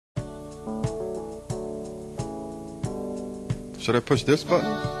Should I push this button?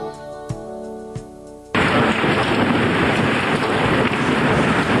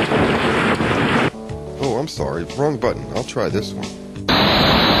 Oh, I'm sorry. Wrong button. I'll try this one.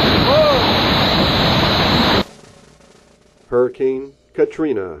 Hurricane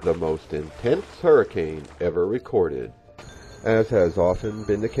Katrina, the most intense hurricane ever recorded. As has often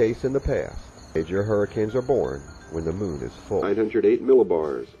been the case in the past, major hurricanes are born when the moon is full. 908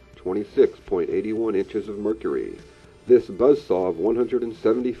 millibars, 26.81 inches of mercury. This buzzsaw of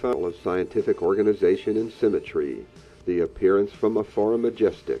 175 of scientific organization and symmetry. The appearance from afar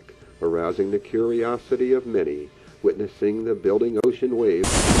majestic, arousing the curiosity of many, witnessing the building ocean waves.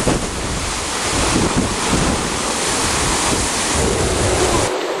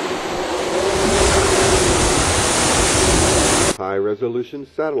 High-resolution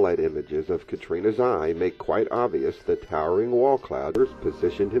satellite images of Katrina's eye make quite obvious the towering wall cloud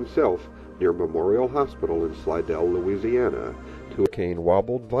positioned himself near Memorial Hospital in Slidell, Louisiana. The hurricane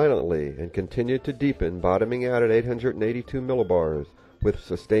wobbled violently and continued to deepen, bottoming out at 882 millibars, with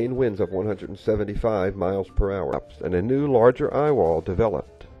sustained winds of 175 miles per hour, and a new, larger eye wall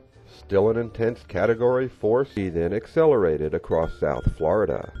developed. Still an intense Category 4, he then accelerated across South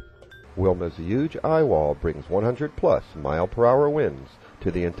Florida. Wilma's huge eye wall brings 100-plus mile-per-hour winds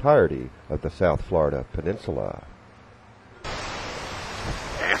to the entirety of the South Florida peninsula.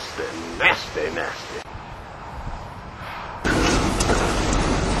 Nasty, nasty, nasty.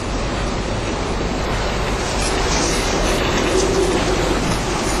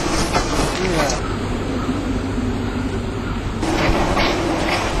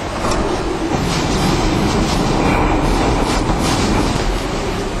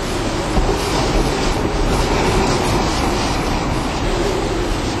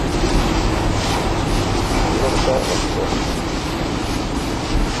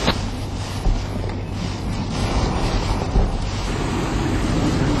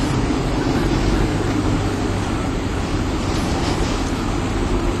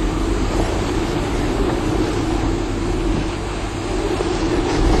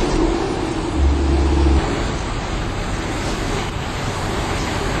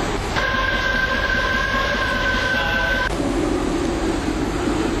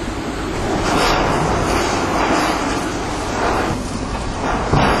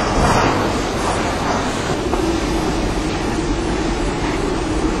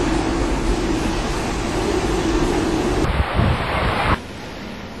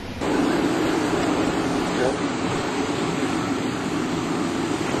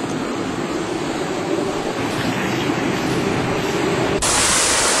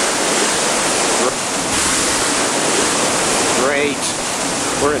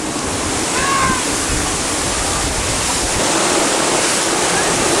 We're in.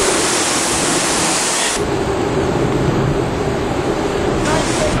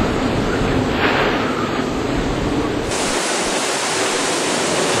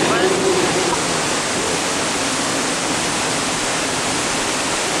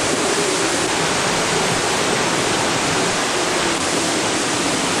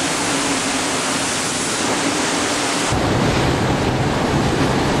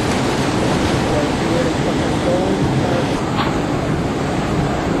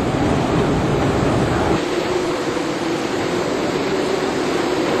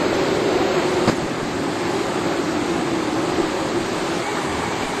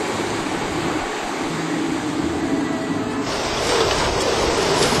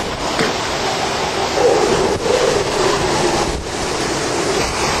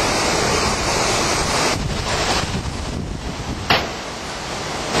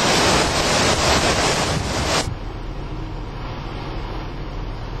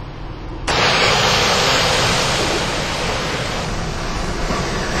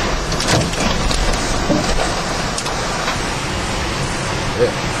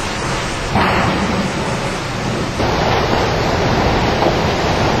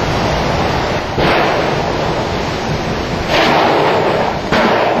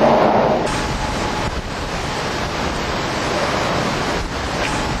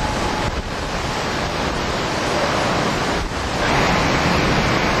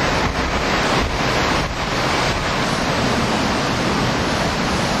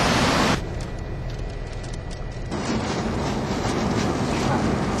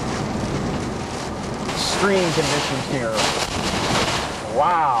 Extreme conditions here.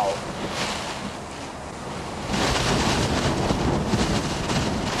 Wow.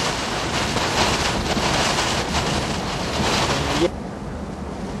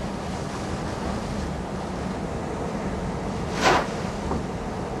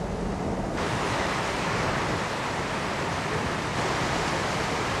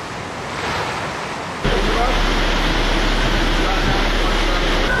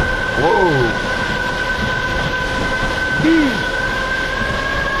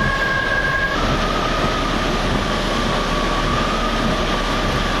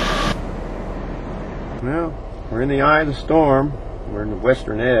 We're in the eye of the storm. We're in the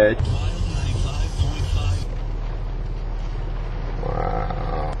western edge.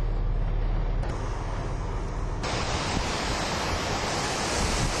 Wow.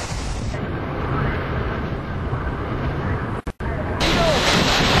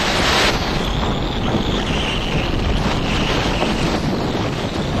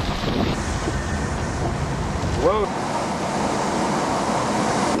 Whoa.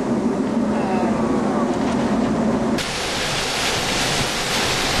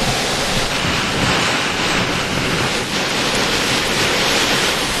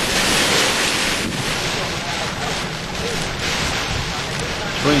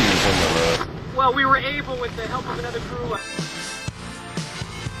 Well, we were able, with the help of another crew.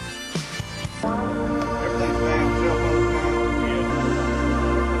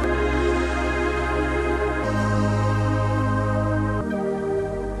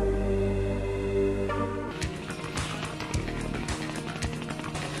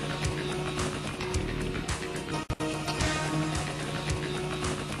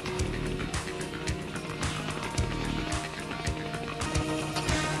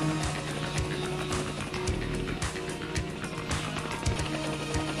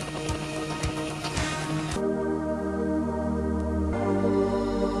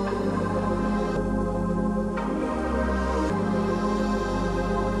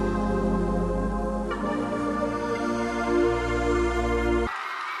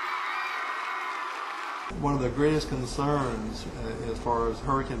 One of the greatest concerns as far as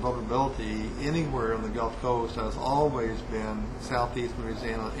hurricane vulnerability anywhere on the Gulf Coast has always been southeast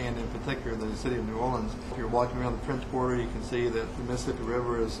Louisiana, and in particular the city of New Orleans. If you're walking around the French Quarter, you can see that the Mississippi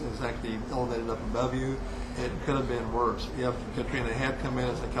River is actually elevated up above you. It could have been worse. If Katrina had come in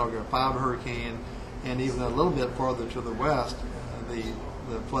as a Category 5 hurricane, and even a little bit farther to the west, the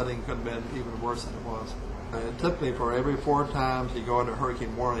flooding could have been even worse than it was. Typically, for every 4 times you go into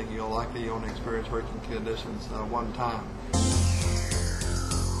hurricane warning, you'll likely only experience hurricane conditions one time.